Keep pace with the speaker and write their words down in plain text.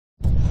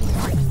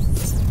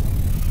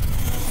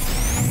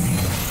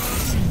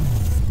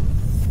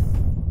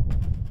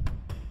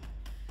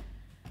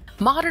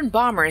Modern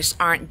bombers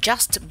aren't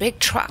just big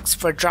trucks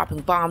for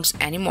dropping bombs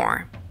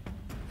anymore.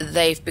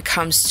 They've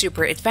become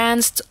super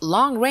advanced,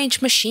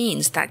 long-range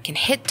machines that can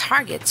hit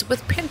targets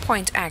with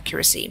pinpoint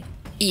accuracy,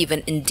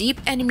 even in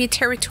deep enemy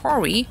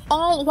territory,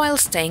 all while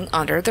staying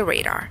under the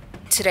radar.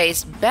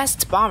 Today's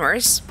best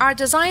bombers are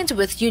designed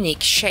with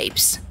unique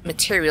shapes,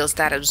 materials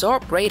that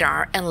absorb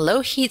radar and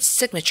low-heat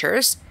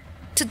signatures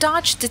to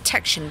dodge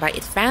detection by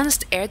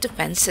advanced air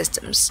defense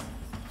systems.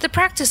 The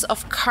practice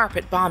of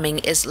carpet bombing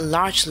is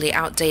largely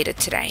outdated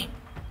today.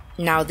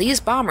 Now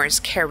these bombers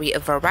carry a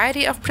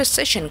variety of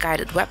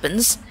precision-guided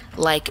weapons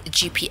like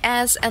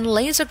GPS and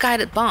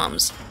laser-guided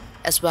bombs,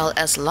 as well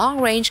as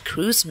long-range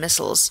cruise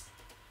missiles.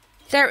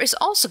 There is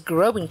also a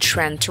growing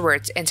trend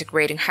towards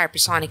integrating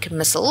hypersonic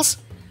missiles,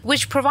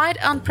 which provide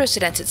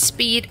unprecedented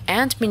speed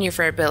and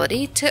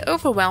maneuverability to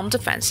overwhelm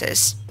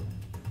defenses.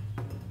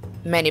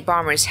 Many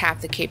bombers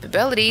have the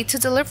capability to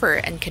deliver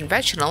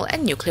unconventional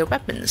and nuclear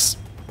weapons.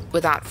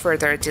 Without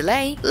further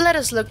delay, let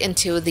us look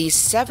into the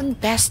 7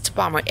 best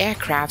bomber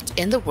aircraft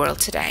in the world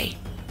today.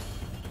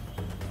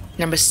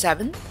 Number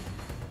 7.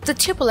 The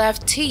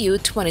Tupolev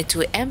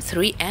TU-22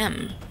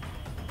 M3M.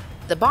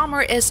 The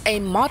bomber is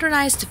a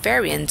modernized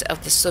variant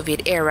of the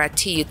Soviet-era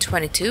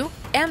Tu-22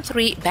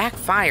 M3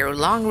 backfire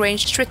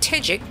long-range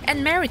strategic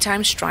and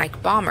maritime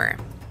strike bomber,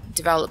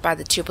 developed by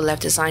the Tupolev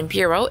Design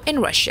Bureau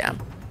in Russia.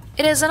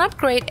 It is an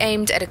upgrade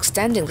aimed at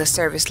extending the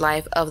service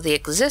life of the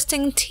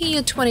existing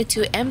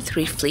Tu-22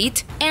 M3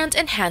 fleet and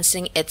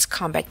enhancing its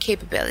combat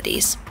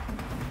capabilities.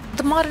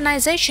 The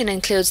modernization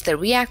includes the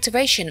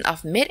reactivation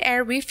of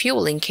mid-air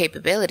refueling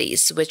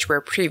capabilities, which were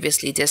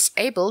previously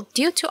disabled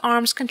due to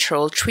arms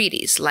control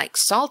treaties like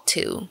SALT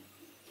II.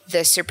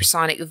 The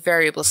supersonic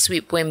variable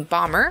sweep wing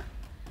bomber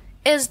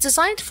is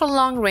designed for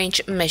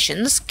long-range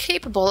missions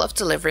capable of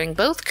delivering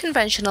both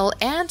conventional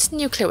and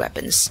nuclear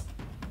weapons.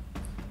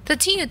 The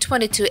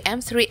Tu-22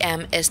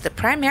 M3M is the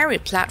primary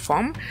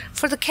platform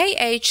for the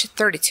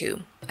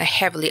KH-32, a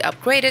heavily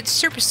upgraded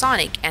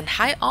supersonic and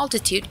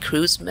high-altitude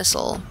cruise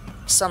missile.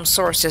 Some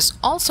sources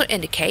also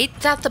indicate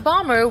that the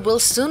bomber will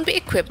soon be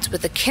equipped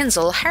with the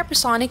Kinzhal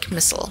hypersonic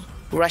missile.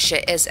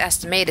 Russia is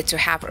estimated to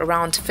have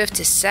around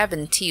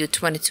 57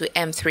 Tu-22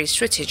 M3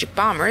 strategic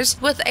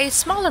bombers, with a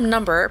smaller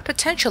number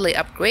potentially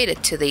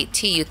upgraded to the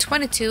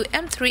Tu-22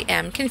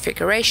 M3M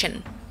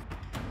configuration.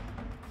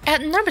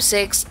 At number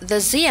 6,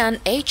 the Zeon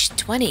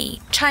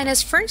H20,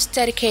 China's first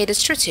dedicated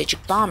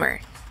strategic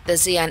bomber. The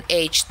Zeon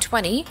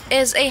H20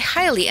 is a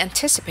highly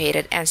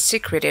anticipated and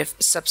secretive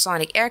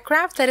subsonic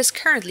aircraft that is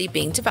currently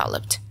being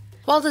developed.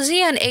 While the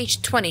Zeon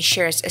H20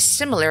 shares a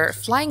similar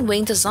flying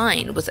wing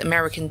design with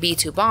American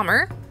B-2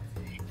 bomber,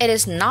 it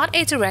is not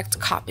a direct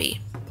copy.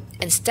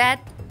 Instead,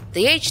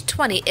 the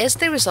H20 is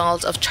the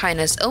result of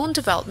China's own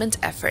development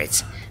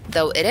efforts,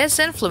 though it is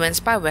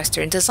influenced by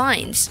Western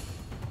designs.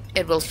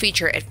 It will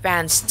feature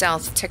advanced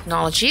stealth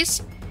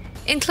technologies,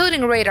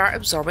 including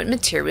radar-absorbent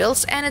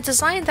materials and a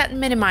design that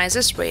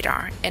minimizes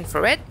radar,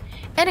 infrared,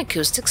 and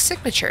acoustic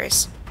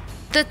signatures.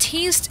 The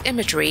teased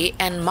imagery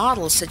and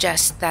model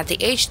suggest that the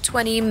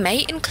H20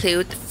 may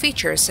include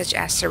features such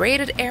as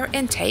serrated air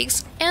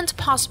intakes and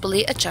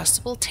possibly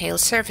adjustable tail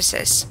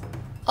surfaces.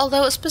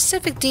 Although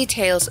specific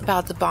details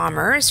about the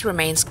bombers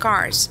remain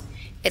scarce,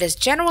 it is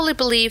generally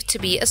believed to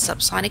be a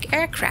subsonic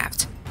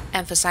aircraft,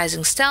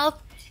 emphasizing stealth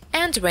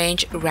and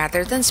range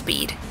rather than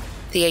speed.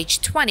 The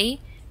H20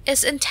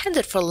 is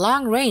intended for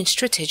long-range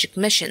strategic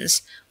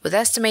missions, with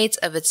estimates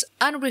of its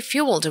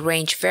unrefueled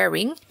range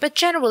varying, but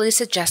generally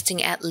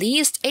suggesting at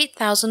least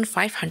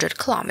 8,500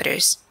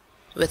 kilometers.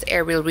 With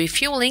aerial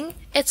refueling,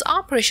 its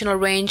operational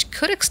range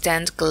could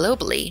extend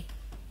globally.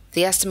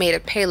 The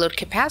estimated payload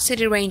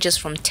capacity ranges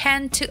from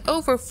 10 to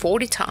over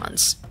 40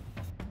 tons.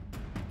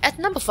 At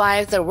number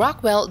 5, the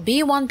Rockwell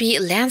B1B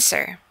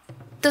Lancer.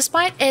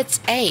 Despite its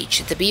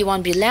age, the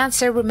B1B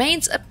Lancer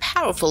remains a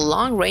powerful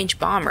long-range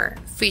bomber.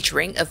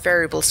 Featuring a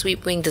variable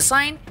sweep-wing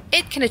design,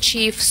 it can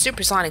achieve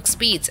supersonic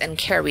speeds and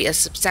carry a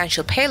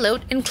substantial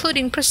payload,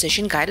 including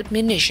precision-guided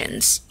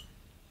munitions.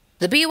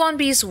 The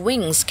B1B's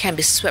wings can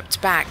be swept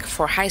back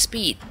for high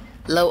speed,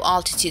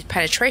 low-altitude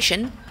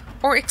penetration,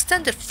 or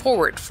extended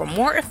forward for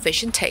more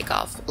efficient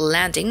takeoff,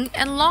 landing,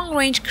 and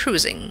long-range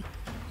cruising.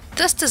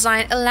 This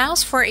design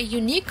allows for a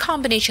unique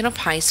combination of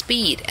high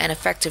speed and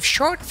effective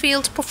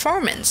short-field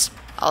performance.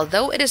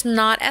 Although it is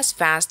not as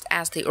fast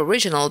as the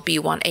original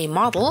B1A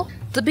model,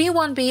 the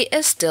B1B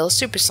is still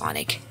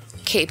supersonic,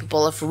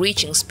 capable of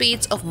reaching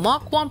speeds of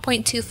Mach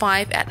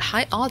 1.25 at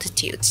high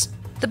altitudes.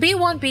 The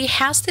B1B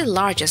has the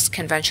largest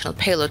conventional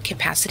payload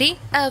capacity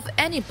of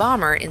any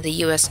bomber in the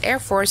U.S. Air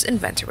Force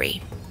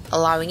inventory,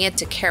 allowing it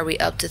to carry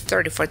up to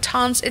 34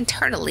 tons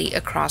internally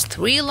across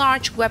 3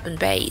 large weapon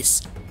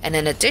bays, and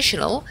an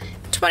additional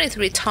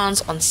 23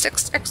 tons on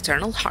 6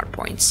 external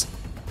hardpoints.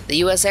 The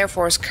U.S. Air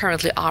Force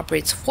currently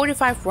operates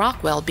 45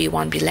 Rockwell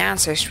B1B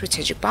Lancer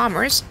strategic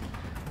bombers,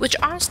 which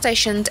are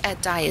stationed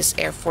at Dyess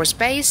Air Force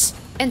Base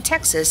in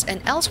Texas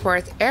and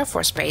Ellsworth Air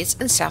Force Base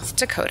in South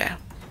Dakota.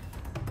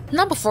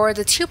 Number 4,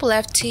 the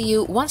Tupelft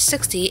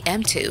TU160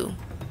 M2.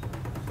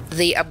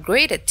 The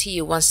upgraded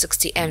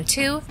TU160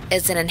 M2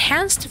 is an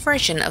enhanced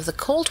version of the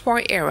Cold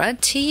War era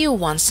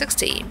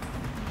TU160.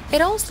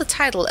 It holds the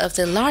title of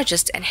the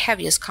largest and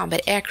heaviest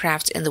combat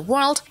aircraft in the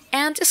world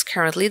and is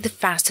currently the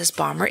fastest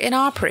bomber in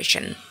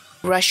operation.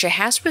 Russia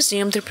has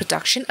resumed the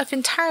production of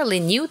entirely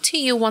new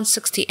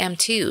TU160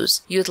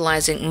 M2s,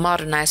 utilizing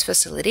modernized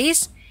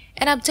facilities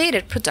and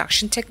updated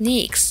production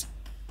techniques.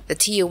 The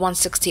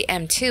TU160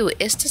 M2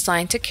 is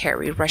designed to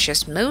carry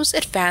Russia's most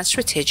advanced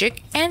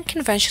strategic and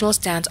conventional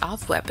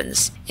standoff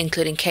weapons,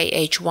 including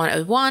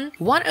Kh-101,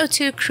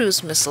 102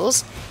 cruise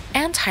missiles,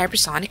 and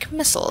hypersonic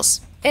missiles.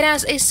 It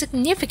has a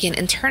significant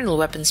internal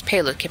weapons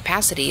payload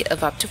capacity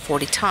of up to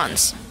 40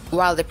 tons.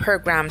 While the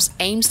program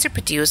aims to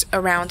produce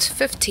around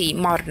 50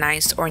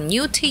 modernized or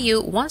new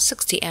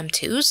TU-160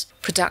 M2s,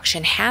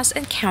 production has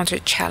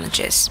encountered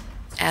challenges.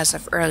 As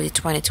of early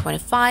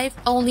 2025,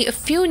 only a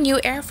few new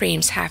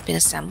airframes have been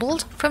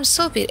assembled from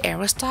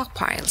Soviet-era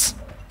stockpiles.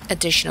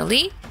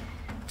 Additionally,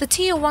 the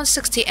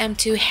TU-160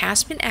 M2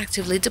 has been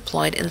actively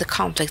deployed in the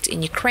conflict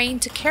in Ukraine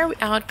to carry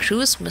out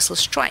cruise missile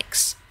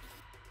strikes.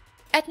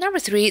 At number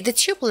 3, the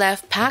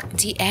Tupolev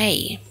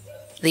PACDA.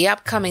 The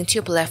upcoming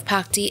Tupolev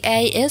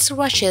PACDA is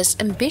Russia's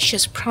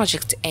ambitious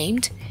project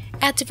aimed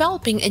at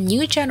developing a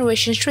new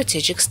generation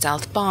strategic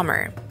stealth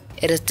bomber.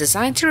 It is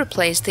designed to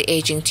replace the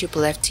aging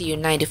Tupolev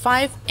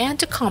Tu-95 and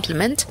to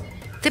complement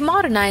the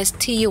modernized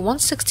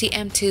Tu-160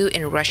 M2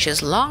 in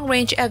Russia's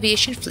long-range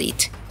aviation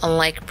fleet.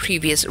 Unlike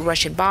previous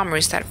Russian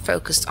bombers that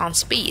focused on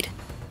speed,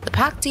 the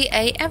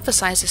PACDA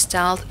emphasizes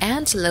stealth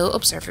and low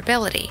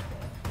observability.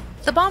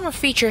 The bomber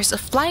features a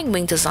flying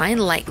wing design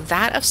like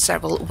that of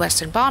several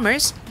Western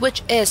bombers,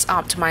 which is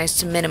optimized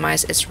to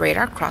minimize its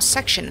radar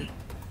cross-section.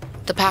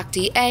 The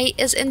PACDA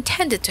is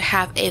intended to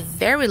have a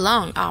very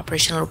long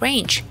operational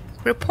range,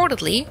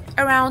 reportedly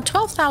around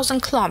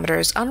 12,000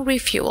 kilometers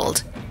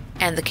unrefueled,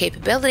 and the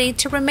capability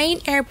to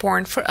remain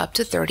airborne for up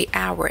to 30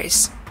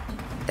 hours.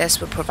 This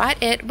will provide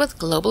it with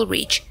global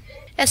reach,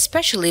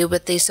 especially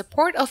with the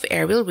support of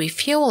aerial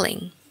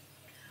refueling.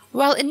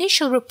 While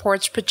initial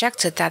reports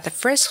projected that the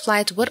first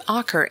flight would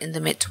occur in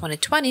the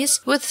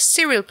mid-2020s, with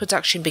serial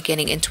production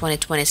beginning in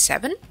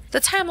 2027,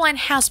 the timeline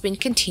has been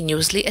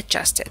continuously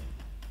adjusted.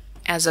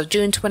 As of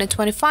June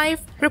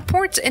 2025,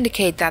 reports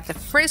indicate that the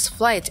first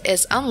flight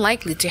is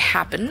unlikely to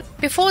happen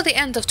before the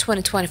end of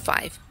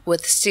 2025,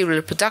 with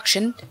serial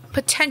production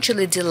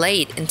potentially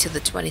delayed into the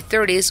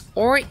 2030s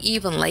or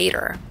even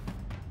later.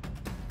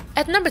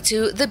 At number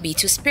 2, the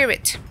B-2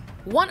 Spirit,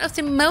 one of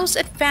the most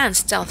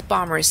advanced stealth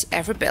bombers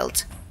ever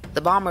built.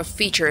 The bomber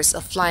features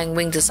a flying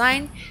wing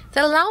design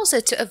that allows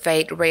it to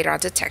evade radar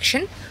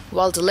detection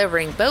while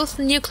delivering both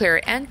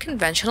nuclear and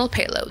conventional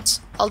payloads,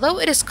 although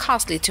it is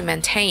costly to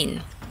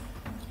maintain.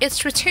 Its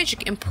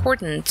strategic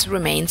importance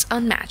remains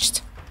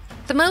unmatched.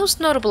 The most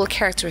notable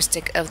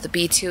characteristic of the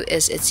B-2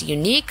 is its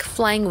unique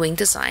flying wing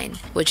design,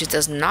 which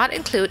does not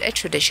include a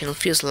traditional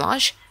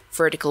fuselage,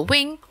 vertical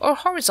wing, or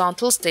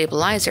horizontal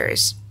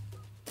stabilizers.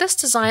 This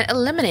design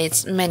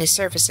eliminates many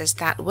surfaces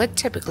that would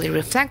typically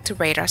reflect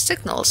radar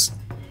signals.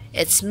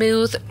 Its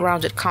smooth,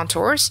 rounded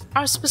contours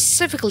are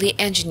specifically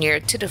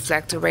engineered to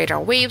deflect the radar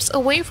waves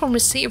away from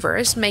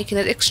receivers, making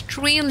it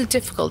extremely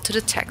difficult to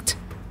detect.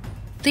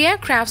 The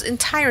aircraft's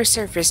entire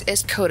surface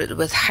is coated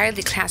with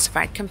highly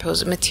classified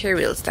composite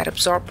materials that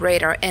absorb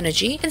radar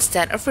energy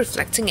instead of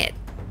reflecting it.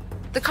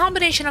 The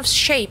combination of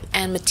shape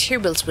and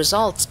materials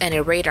results in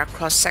a radar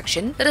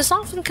cross-section that is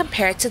often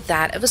compared to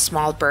that of a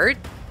small bird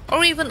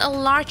or even a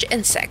large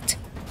insect,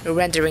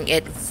 rendering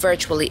it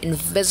virtually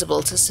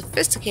invisible to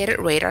sophisticated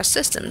radar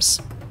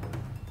systems.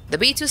 The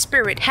B-2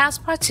 Spirit has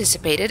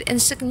participated in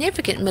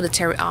significant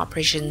military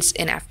operations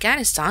in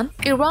Afghanistan,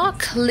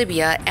 Iraq,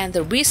 Libya, and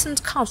the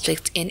recent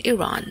conflict in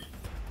Iran.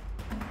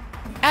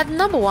 At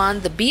number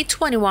 1, the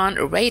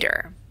B21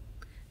 Raider.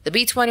 The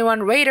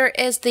B21 Raider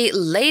is the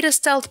latest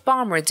stealth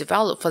bomber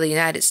developed for the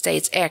United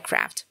States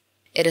aircraft.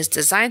 It is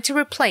designed to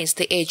replace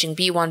the aging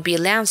B1B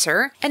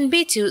Lancer and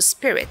B-2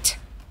 Spirit.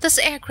 This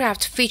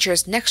aircraft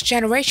features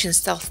next-generation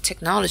stealth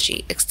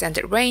technology,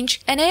 extended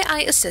range, and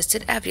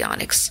AI-assisted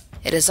avionics.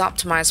 It is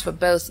optimized for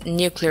both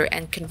nuclear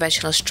and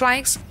conventional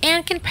strikes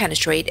and can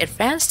penetrate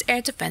advanced air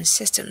defense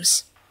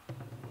systems.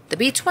 The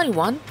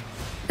B-21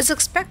 is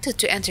expected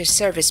to enter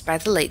service by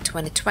the late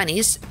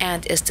 2020s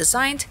and is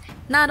designed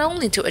not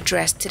only to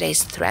address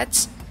today's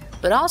threats,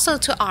 but also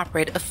to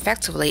operate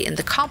effectively in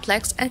the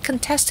complex and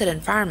contested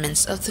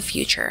environments of the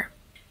future.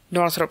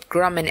 Northrop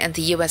Grumman and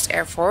the U.S.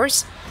 Air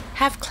Force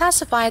have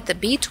classified the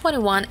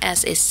B-21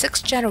 as a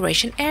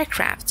sixth-generation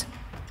aircraft.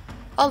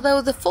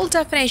 Although the full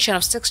definition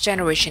of sixth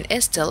generation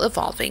is still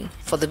evolving,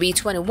 for the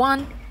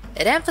B-21,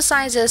 it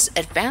emphasizes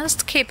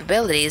advanced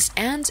capabilities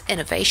and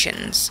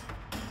innovations.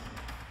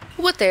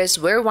 With this,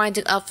 we're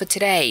winding up for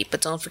today,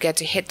 but don't forget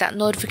to hit that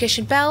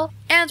notification bell,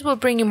 and we'll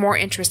bring you more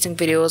interesting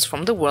videos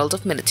from the world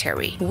of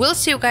military. We'll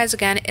see you guys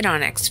again in our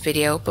next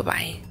video.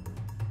 Bye-bye.